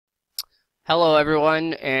Hello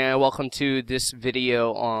everyone, and welcome to this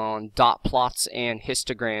video on dot plots and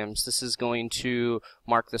histograms. This is going to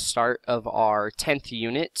mark the start of our 10th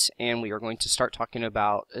unit, and we are going to start talking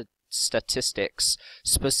about statistics,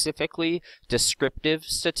 specifically descriptive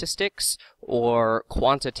statistics or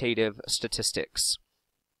quantitative statistics.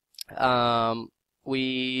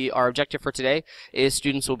 Our objective for today is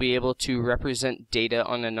students will be able to represent data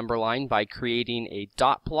on a number line by creating a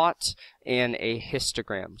dot plot and a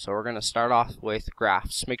histogram. So we're going to start off with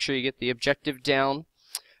graphs. Make sure you get the objective down,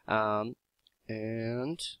 and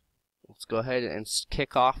let's go ahead and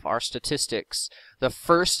kick off our statistics. The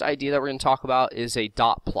first idea that we're going to talk about is a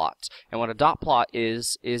dot plot. And what a dot plot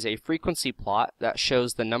is a frequency plot that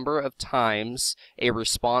shows the number of times a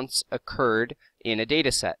response occurred in a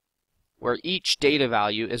data set, where each data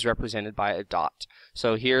value is represented by a dot.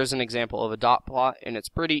 So here's an example of a dot plot, and it's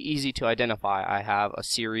pretty easy to identify. I have a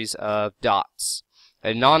series of dots.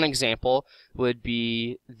 A non-example would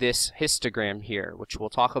be this histogram here, which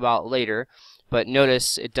we'll talk about later, but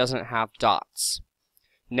notice it doesn't have dots.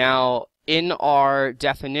 Now, in our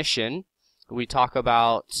definition, we talk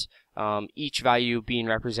about each value being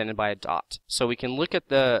represented by a dot. So we can look at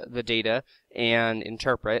the data and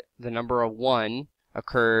interpret the number of 1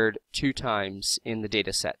 occurred 2 times in the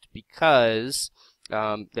data set because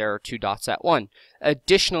there are 2 dots at 1.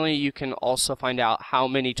 Additionally, you can also find out how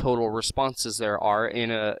many total responses there are in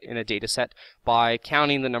a data set by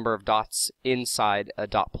counting the number of dots inside a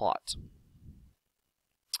dot plot.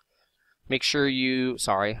 Make sure you,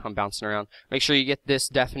 sorry, I'm bouncing around. Make sure you get this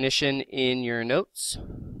definition in your notes.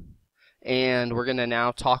 And we're going to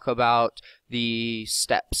now talk about the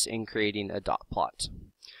steps in creating a dot plot.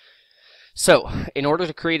 So, in order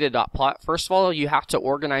to create a dot plot, first of all, you have to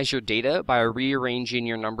organize your data by rearranging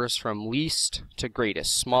your numbers from least to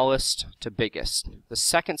greatest, smallest to biggest. The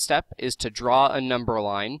second step is to draw a number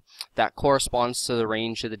line that corresponds to the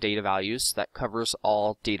range of the data values that covers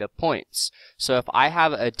all data points. So if I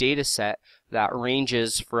have a data set that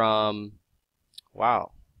ranges from,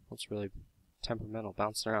 wow, that's really temperamental,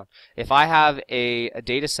 bouncing around. If I have a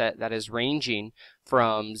data set that is ranging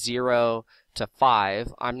from 0 to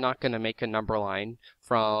 5, I'm not going to make a number line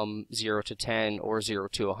from 0 to 10 or 0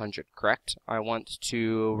 to 100, correct? I want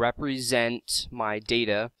to represent my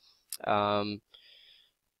data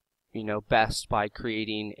best by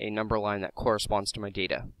creating a number line that corresponds to my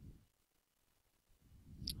data.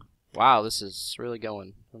 Wow, this is really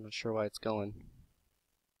going. I'm not sure why it's going.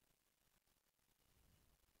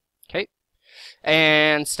 Okay.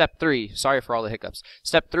 And step 3, sorry for all the hiccups.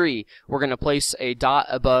 Step 3, we're going to place a dot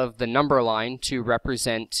above the number line to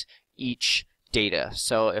represent each data.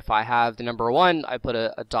 So if I have the number 1, I put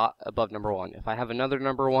a dot above number 1. If I have another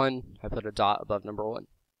number 1, I put a dot above number 1.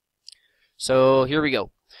 So here we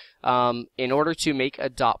go. In order to make a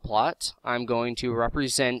dot plot, I'm going to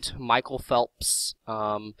represent Michael Phelps'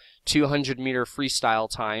 200-meter freestyle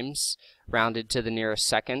times, rounded to the nearest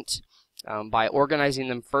second, by organizing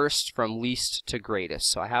them first from least to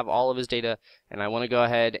greatest. So I have all of his data, and I want to go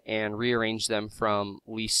ahead and rearrange them from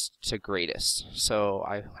least to greatest. So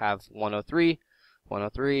I have 103,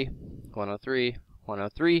 103, 103,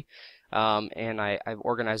 103, and I've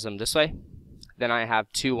organized them this way. Then I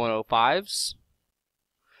have 2 105s.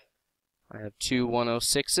 I have 2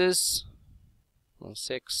 106s,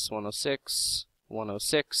 106, 106,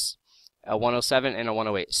 106. A 107 and a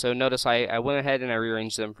 108. So notice I went ahead and I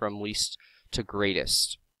rearranged them from least to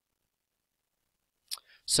greatest.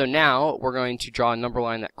 So now we're going to draw a number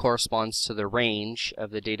line that corresponds to the range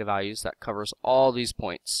of the data values that covers all these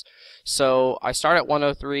points. So I start at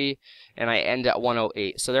 103 and I end at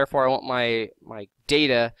 108. So therefore I want my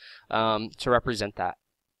data to represent that.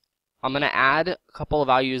 I'm going to add a couple of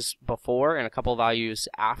values before and a couple of values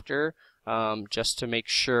after just to make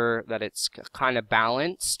sure that it's kind of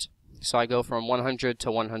balanced. So I go from 100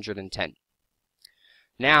 to 110.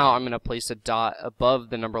 Now I'm going to place a dot above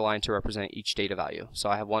the number line to represent each data value. So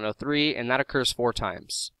I have 103, and that occurs 4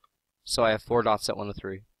 times. So I have 4 dots at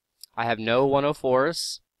 103. I have no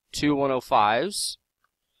 104s, 2 105s,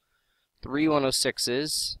 3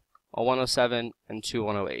 106s, a 107, and 2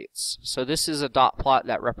 108s. So this is a dot plot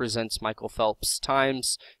that represents Michael Phelps'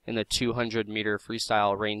 times in the 200-meter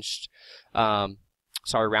freestyle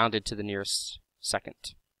rounded to the nearest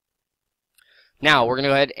second. Now we're going to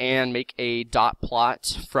go ahead and make a dot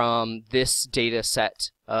plot from this data set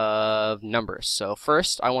of numbers. So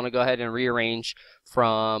first I want to go ahead and rearrange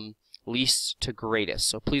from least to greatest.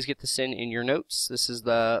 So please get this in your notes. This is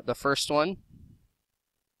the first one.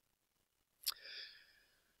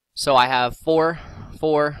 So I have 4,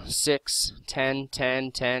 4, 6, 10,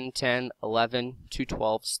 10, 10, 10, 11, 2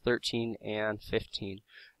 12s, 13, and 15.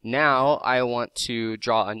 Now I want to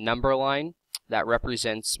draw a number line that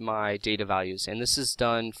represents my data values, and this is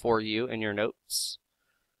done for you in your notes.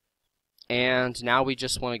 And now we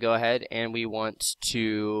just want to go ahead and we want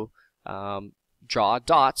to draw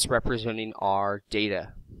dots representing our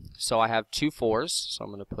data. So I have two 4s, so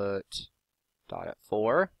I'm going to put dot at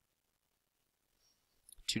 4,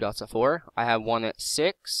 2 dots at 4. I have 1 at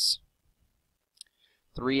 6,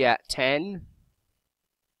 3 at 10,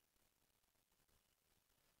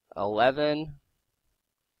 11,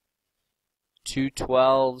 2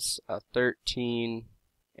 12s, a 13,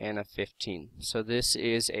 and a 15. So this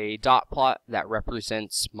is a dot plot that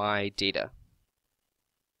represents my data.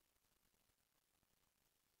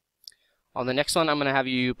 On the next one, I'm going to have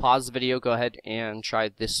you pause the video, go ahead and try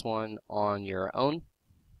this one on your own.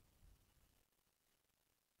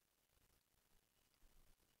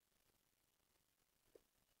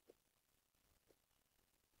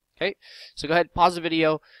 Okay, so go ahead, pause the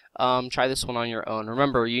video, try this one on your own.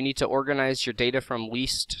 Remember, you need to organize your data from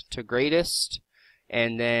least to greatest,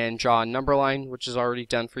 and then draw a number line, which is already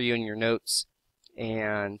done for you in your notes,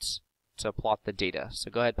 and to plot the data.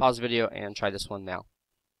 So go ahead, pause the video, and try this one now.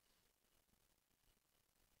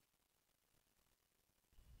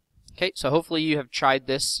 Okay, so hopefully you have tried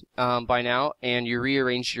this by now, and you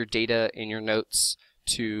rearranged your data in your notes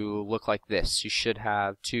to look like this. You should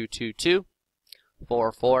have 2 2 2.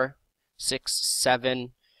 4 4, 6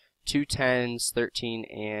 7, 2 10s, 13,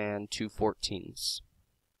 and 2 14s.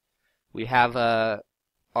 We have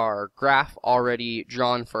our graph already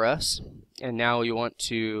drawn for us, and now we want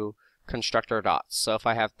to construct our dots. So if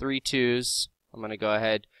I have 3 2s, I'm going to go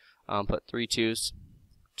ahead put 3 2s,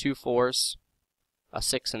 2 4s, a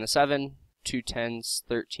 6 and a 7, 2 10s,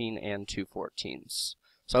 13, and 2 14s.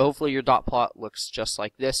 So hopefully your dot plot looks just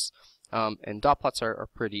like this, and dot plots are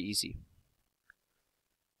pretty easy.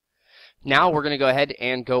 Now we're going to go ahead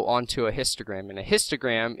and go on to a histogram. And a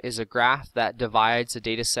histogram is a graph that divides a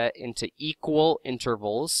data set into equal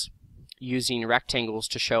intervals using rectangles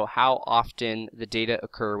to show how often the data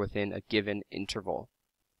occur within a given interval.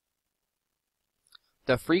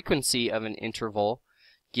 The frequency of an interval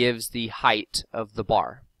gives the height of the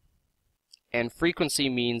bar. And frequency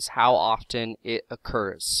means how often it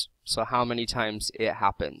occurs, so how many times it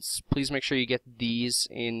happens. Please make sure you get these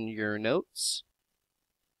in your notes.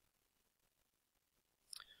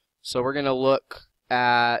 So we're going to look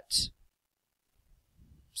at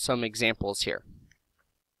some examples here.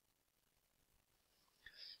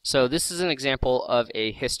 So this is an example of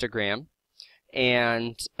a histogram,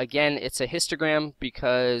 and again it's a histogram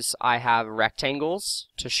because I have rectangles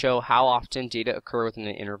to show how often data occur within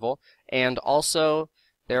an interval, and also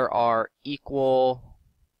there are equal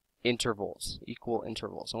intervals.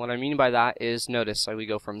 And what I mean by that is, notice we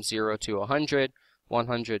go from 0 to 100,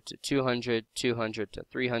 100 to 200, 200 to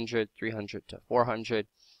 300, 300 to 400,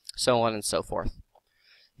 so on and so forth.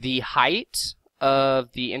 The height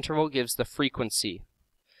of the interval gives the frequency.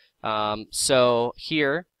 So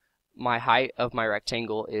here, my height of my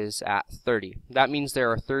rectangle is at 30. That means there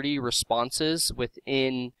are 30 responses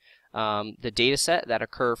within the data set that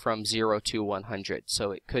occur from 0 to 100.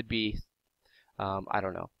 So it could be, I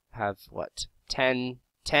don't know, have what, 10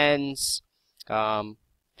 10s,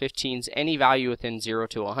 15s, any value within 0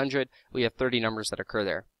 to 100, we have 30 numbers that occur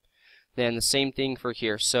there. Then the same thing for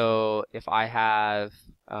here. So if I have,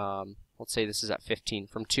 let's say this is at 15.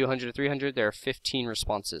 From 200 to 300, there are 15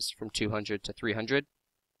 responses from 200 to 300.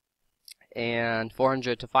 And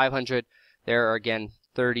 400 to 500, there are again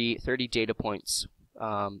 30 data points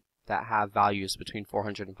that have values between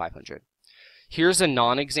 400 and 500. Here's a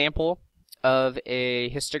non-example of a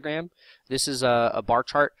histogram. This is a bar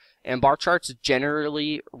chart. And bar charts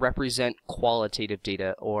generally represent qualitative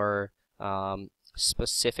data or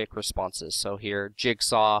specific responses. So here,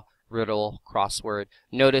 jigsaw, riddle, crossword.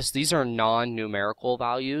 Notice these are non-numerical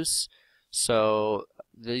values, so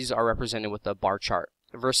these are represented with a bar chart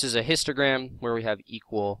versus a histogram where we have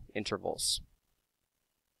equal intervals.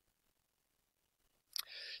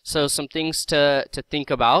 So some things to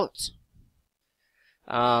think about.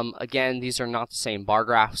 Again, these are not the same, bar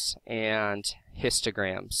graphs and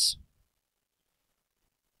histograms.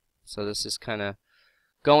 So this is kind of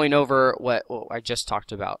going over what I just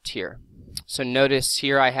talked about here. So notice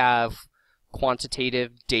here I have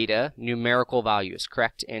quantitative data, numerical values,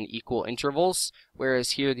 correct, and equal intervals,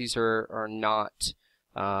 whereas here these are not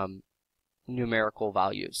numerical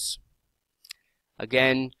values.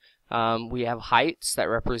 Again, we have heights that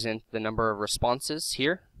represent the number of responses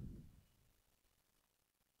here.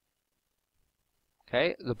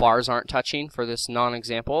 Okay, the bars aren't touching for this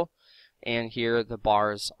non-example, and here the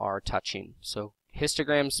bars are touching. So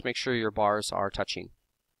histograms, make sure your bars are touching.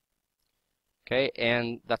 Okay,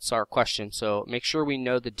 and that's our question. So make sure we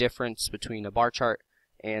know the difference between a bar chart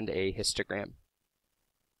and a histogram.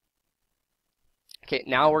 Okay,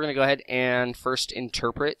 now we're going to go ahead and first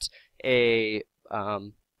interpret a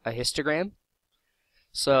histogram.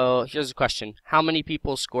 So here's a question. How many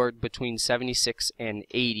people scored between 76 and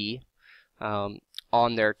 80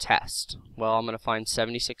 on their test? Well, I'm going to find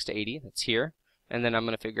 76 to 80. That's here. And then I'm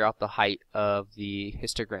going to figure out the height of the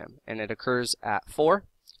histogram. And it occurs at 4.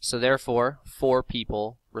 So therefore, 4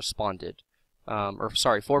 people responded.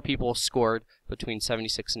 4 people scored between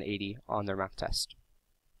 76 and 80 on their math test.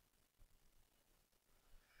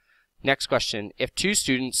 Next question. If 2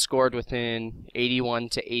 students scored within 81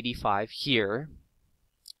 to 85 here,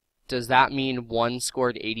 does that mean one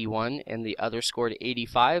scored 81 and the other scored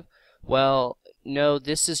 85? Well, no,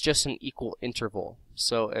 this is just an equal interval.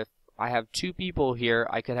 So if I have 2 people here,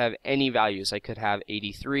 I could have any values. I could have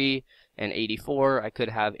 83 and 84. I could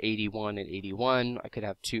have 81 and 81. I could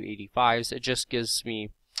have 2 85s. It just gives me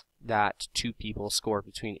that 2 people score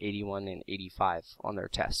between 81 and 85 on their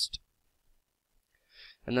test.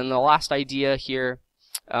 And then the last idea here,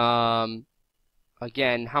 again,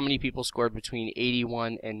 how many people scored between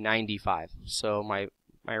 81 and 95? So my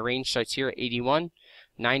range starts here at 81.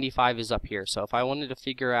 95 is up here. So if I wanted to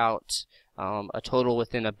figure out a total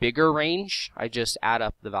within a bigger range, I just add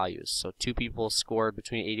up the values. So 2 people scored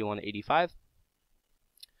between 81 and 85.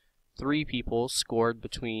 3 people scored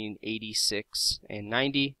between 86 and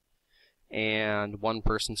 90. And 1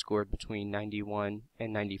 person scored between 91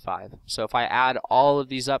 and 95. So if I add all of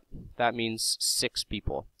these up, that means 6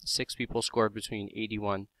 people. 6 people scored between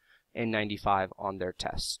 81 and 95 on their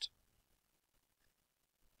test.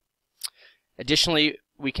 Additionally,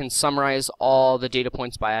 we can summarize all the data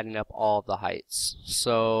points by adding up all of the heights.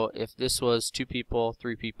 So if this was 2 people,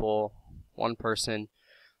 3 people, 1 person,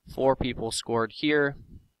 4 people scored here,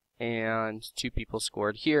 and 2 people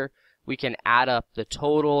scored here, we can add up the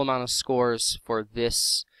total amount of scores for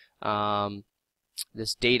this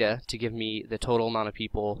this data to give me the total amount of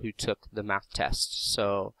people who took the math test.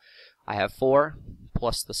 So I have 4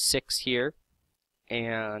 plus the 6 here,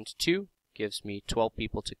 and 2 gives me 12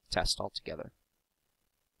 people took the test altogether.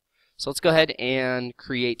 So let's go ahead and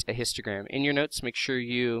create a histogram. In your notes, make sure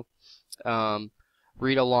you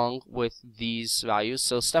read along with these values.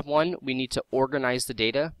 So step 1, we need to organize the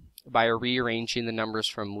data by rearranging the numbers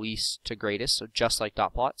from least to greatest, so just like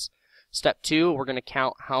dot plots. Step 2, we're going to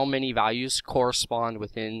count how many values correspond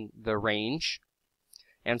within the range.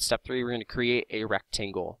 And step 3, we're going to create a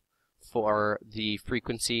rectangle for the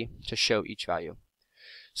frequency to show each value.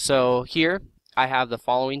 So here I have the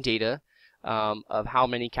following data of how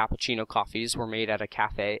many cappuccino coffees were made at a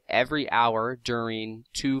cafe every hour during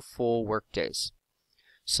 2 full work days.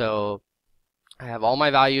 So I have all my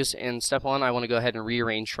values. In step 1, I want to go ahead and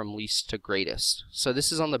rearrange from least to greatest. So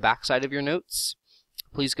this is on the back side of your notes.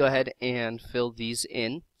 Please go ahead and fill these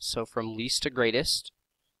in. So from least to greatest,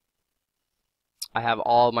 I have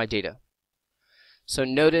all my data. So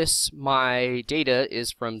notice my data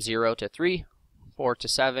is from 0 to 3, 4 to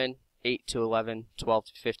 7, 8 to 11, 12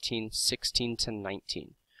 to 15, 16 to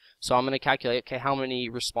 19. So I'm going to calculate, okay, how many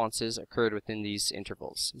responses occurred within these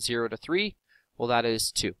intervals. 0 to 3, well, that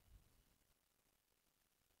is 2.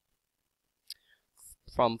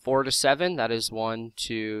 From 4 to 7, that is 1,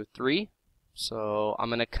 2, 3. So I'm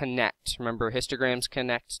going to connect. Remember, histograms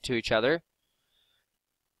connect to each other.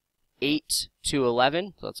 8 to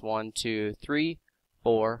 11, so that's 1, 2, 3,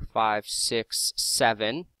 4, 5, 6,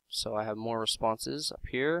 7. So I have more responses up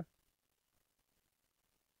here.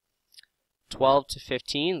 12 to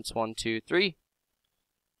 15, it's 1, 2, 3.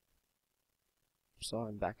 So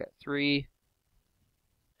I'm back at 3.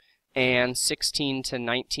 And 16 to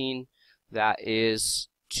 19, that is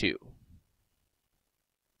 2.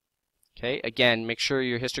 Okay, again, make sure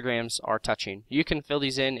your histograms are touching. You can fill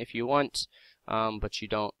these in if you want, but you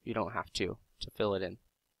don't have to fill it in.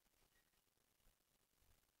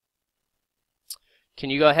 Can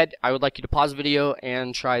you go ahead? I would like you to pause the video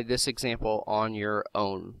and try this example on your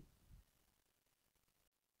own.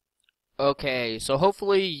 Okay, so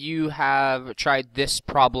hopefully you have tried this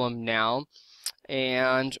problem now,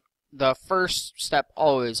 and the first step,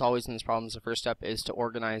 always in these problems, the first step is to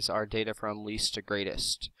organize our data from least to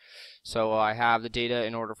greatest. So I have the data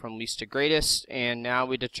in order from least to greatest, and now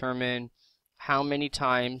we determine how many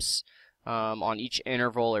times on each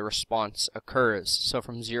interval a response occurs. So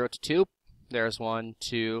from 0 to 2, there's 1,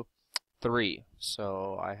 2, 3.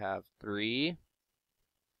 So I have 3.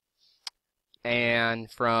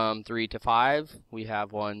 And from 3 to 5, we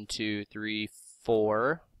have 1, 2, 3,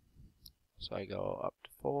 4. So I go up to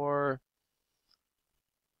 4.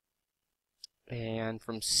 And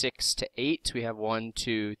from 6 to 8, we have 1,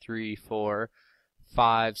 2, 3, 4,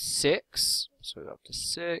 5, 6. So we go up to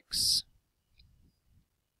 6.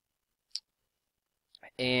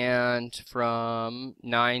 And from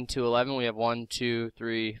 9 to 11, we have 1, 2,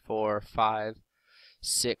 3, 4, 5,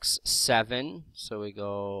 6, 7. So we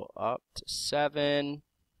go up to 7.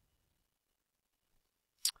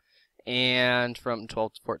 And from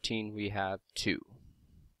 12 to 14, we have 2.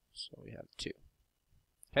 So we have 2.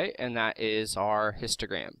 Okay, and that is our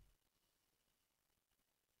histogram.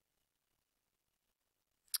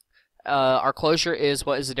 Our closure is,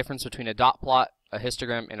 what is the difference between a dot plot, a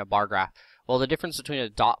histogram, and a bar graph? Well, the difference between a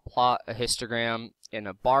dot plot, a histogram, and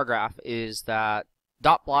a bar graph is that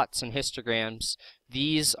dot plots and histograms,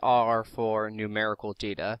 these are for numerical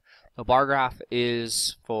data. A bar graph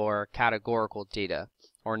is for categorical data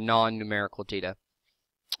or non-numerical data.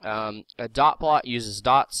 A dot plot uses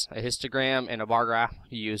dots, a histogram and a bar graph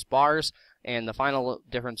use bars, and the final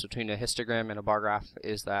difference between a histogram and a bar graph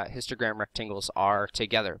is that histogram rectangles are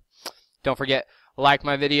together. Don't forget, like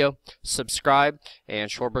my video, subscribe, and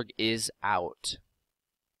Schwarberg is out.